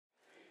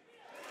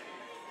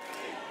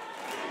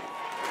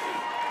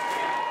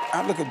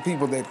I look at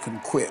people that can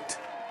quit,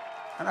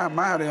 and I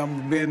admire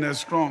them being that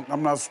strong.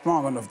 I'm not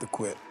strong enough to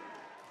quit.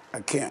 I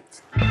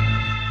can't.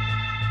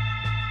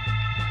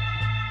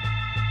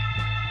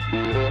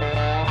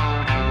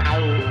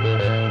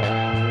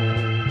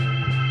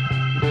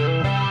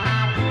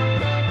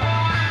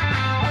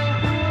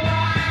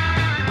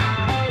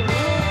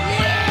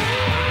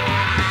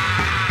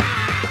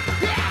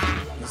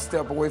 You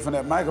step away from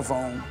that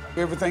microphone,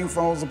 everything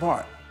falls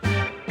apart.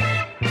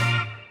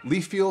 Lee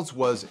Fields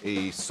was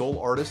a soul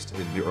artist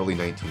in the early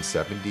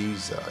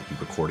 1970s. He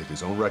recorded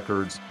his own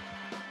records.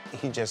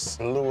 He just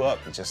blew up,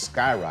 just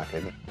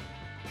skyrocketed.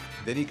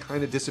 Then he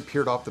kind of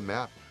disappeared off the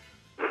map.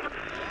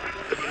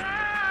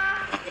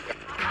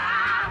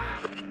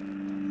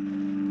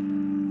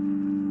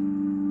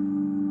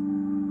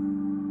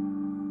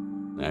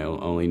 I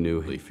only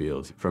knew Lee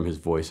Fields from his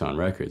voice on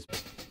records.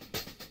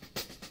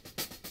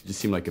 It just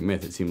seemed like a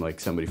myth. It seemed like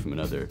somebody from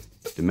another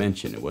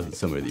dimension. It wasn't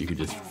somebody that you could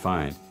just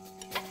find.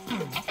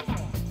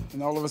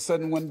 And all of a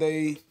sudden, one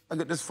day, I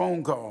get this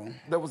phone call.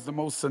 That was the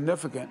most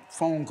significant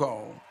phone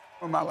call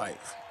of my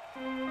life.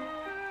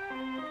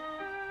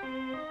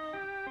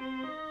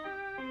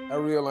 I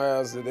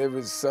realized that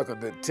every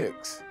second that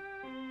ticks,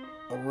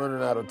 I'm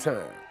running out of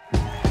time.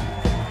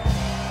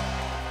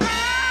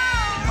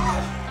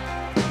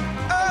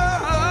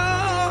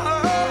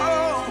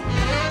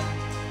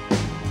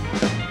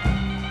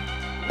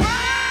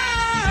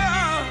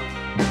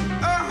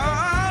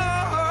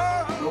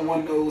 No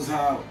one knows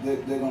how they're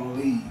gonna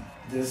leave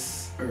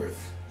this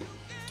earth.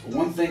 But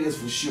one thing is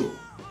for sure,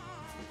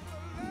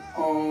 we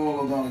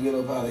all are gonna get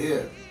up out of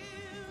here.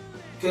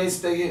 You can't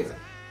stay here.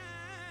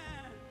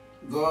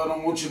 God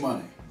don't want your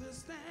money.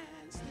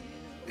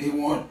 He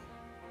want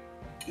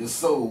your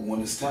soul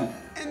when it's time.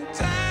 And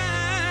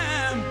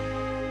time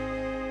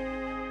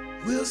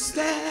will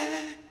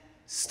stand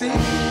still.